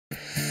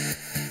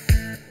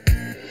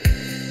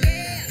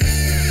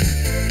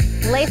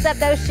Lace up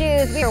those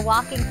shoes. We are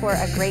walking for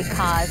a great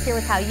cause. Here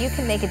with how you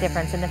can make a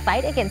difference in the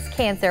fight against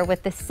cancer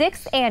with the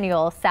 6th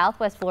annual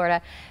Southwest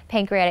Florida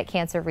Pancreatic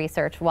Cancer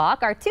Research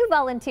Walk. Our two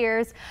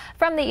volunteers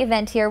from the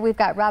event here, we've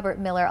got Robert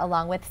Miller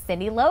along with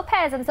Cindy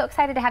Lopez. I'm so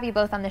excited to have you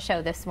both on the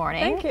show this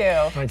morning. Thank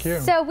you. Thank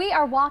you. So we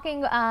are walking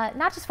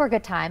not just for a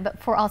good time, but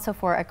also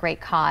for a great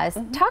cause.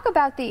 Talk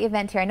about the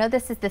event here. I know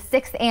this is the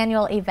 6th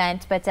annual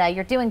event, but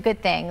you're doing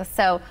good things.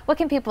 So what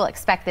can people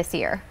expect this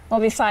year? Well,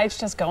 besides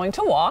just going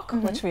to walk,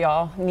 which we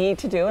all need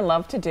to do and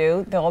love to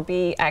do, there will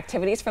be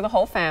activities for the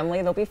whole family.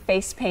 There'll be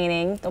face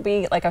painting. There'll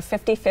be like a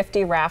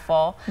 50-50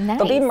 raffle. Nice.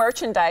 There'll be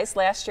merchandise.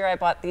 Last year I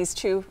bought these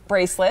 2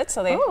 bracelets,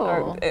 so they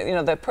are,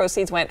 the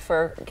proceeds went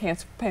for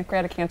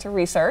pancreatic cancer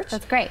research.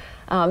 That's great.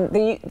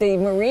 The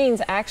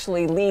Marines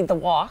actually lead the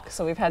walk,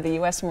 so we've had the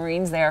U.S.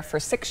 Marines there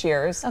for 6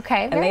 years.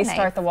 Okay, and they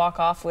start the walk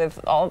off with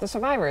all of the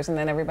survivors, and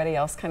then everybody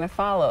else kind of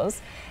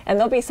follows. And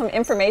there'll be some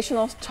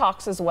informational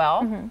talks as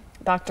well.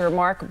 Dr.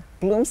 Mark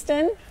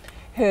Bloomston,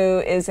 who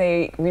is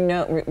a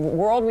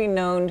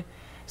world-renowned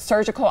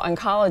surgical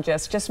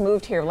oncologist, just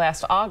moved here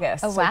last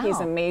August. Oh, wow. So he's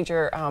a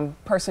major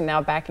person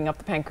now backing up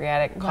the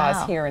pancreatic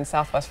cause here in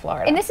Southwest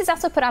Florida. And this is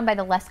also put on by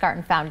the Les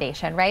Garten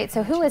Foundation, right?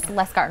 So who is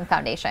Les Garten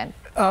Foundation?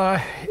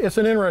 It's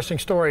an interesting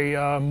story.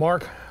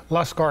 Mark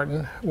Les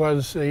Garten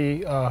was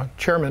the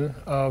chairman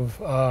of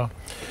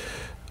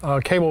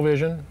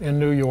Cablevision in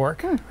New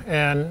York,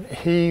 and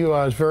he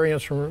was very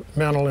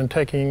instrumental in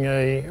taking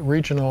a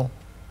regional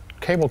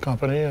cable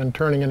company and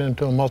turning it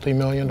into a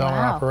multi-million-dollar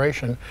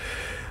operation.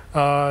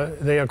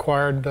 They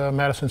acquired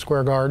Madison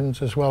Square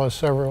Gardens as well as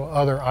several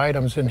other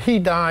items, and he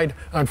died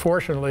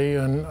unfortunately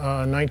in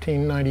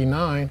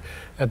 1999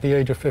 at the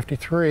age of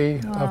 53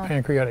 of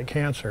pancreatic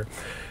cancer.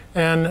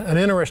 And an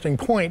interesting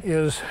point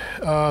is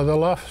the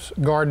Les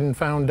Garten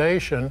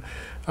Foundation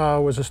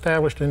was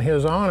established in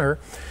his honor,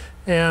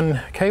 and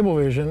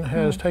Cablevision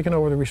has taken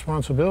over the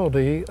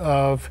responsibility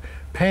of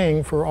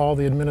paying for all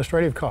the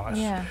administrative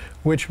costs,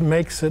 which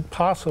makes it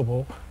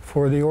possible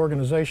for the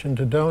organization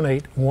to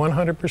donate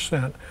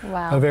 100%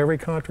 of every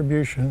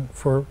contribution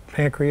for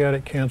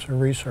pancreatic cancer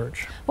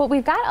research. Well,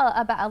 we've got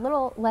about a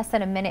little less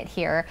than a minute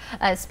here.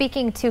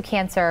 Speaking to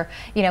cancer,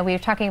 you know, we were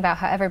talking about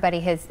how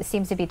everybody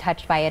seems to be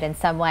touched by it in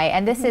some way,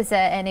 and this is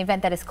an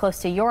event that is close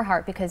to your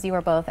heart because you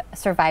are both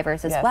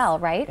survivors as well,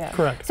 right?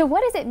 Correct. So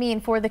what does it mean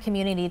for the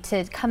community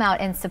to come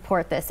out and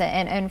support this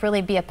and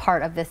really be a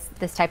part of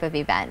this type of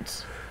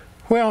event?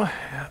 Well,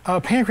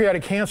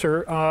 pancreatic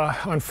cancer,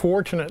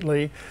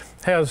 unfortunately,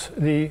 has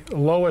the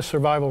lowest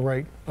survival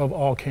rate of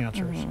all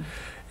cancers.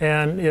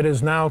 And it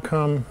has now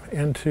come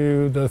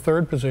into the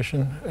 3rd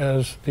position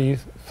as the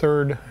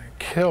 3rd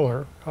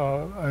killer.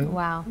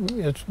 And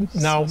it's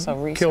now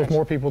kills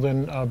more people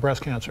than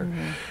breast cancer.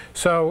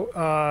 So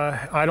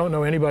I don't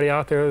know anybody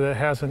out there that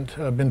hasn't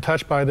been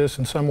touched by this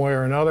in some way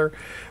or another.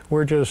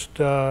 We're just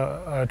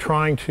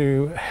trying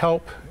to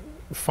help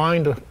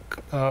find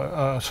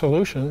a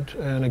solution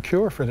and a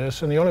cure for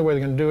this, and the only way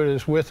they're going to do it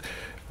is with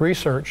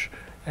research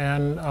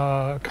and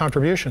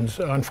contributions.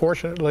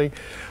 Unfortunately,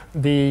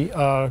 the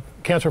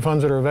cancer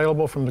funds that are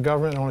available from the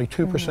government, only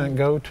 2%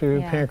 go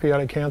to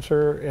pancreatic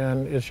cancer,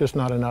 and it's just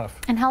not enough.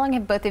 And how long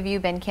have both of you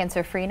been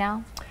cancer-free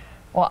now?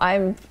 Well,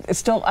 I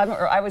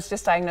was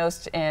just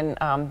diagnosed in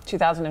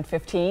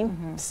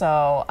 2015,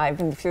 so I've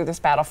been through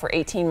this battle for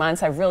 18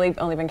 months. I've really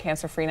only been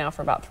cancer-free now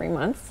for about 3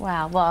 months.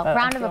 Wow. Well,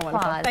 round of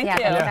applause. Thank you.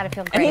 That's gotta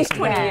feel great. And he's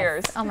 20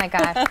 years. Oh my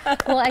gosh.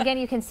 Well, again,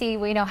 you can see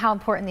we know how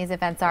important these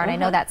events are, and I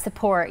know that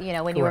support, you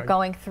know, when you were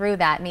going through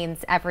that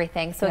means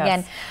everything. So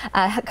again,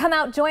 come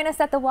out, join us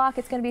at the walk.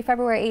 It's going to be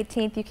February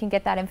 18th. You can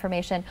get that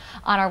information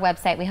on our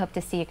website. We hope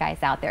to see you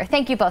guys out there.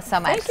 Thank you both so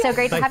much. So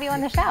great to have you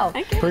on the show.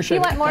 Thank you. Appreciate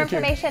if you want more Thank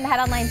information, head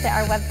online to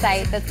our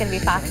website. That's going to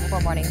be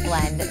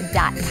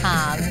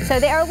fox4morningblend.com.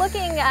 So they are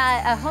looking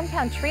at a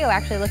hometown trio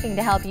actually looking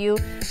to help you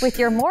with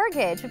your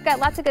mortgage. We've got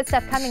lots of good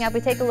stuff coming up. We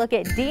take a look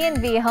at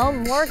D&V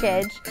Home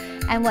Mortgage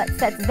and what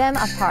sets them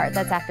apart.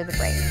 That's after the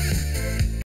break.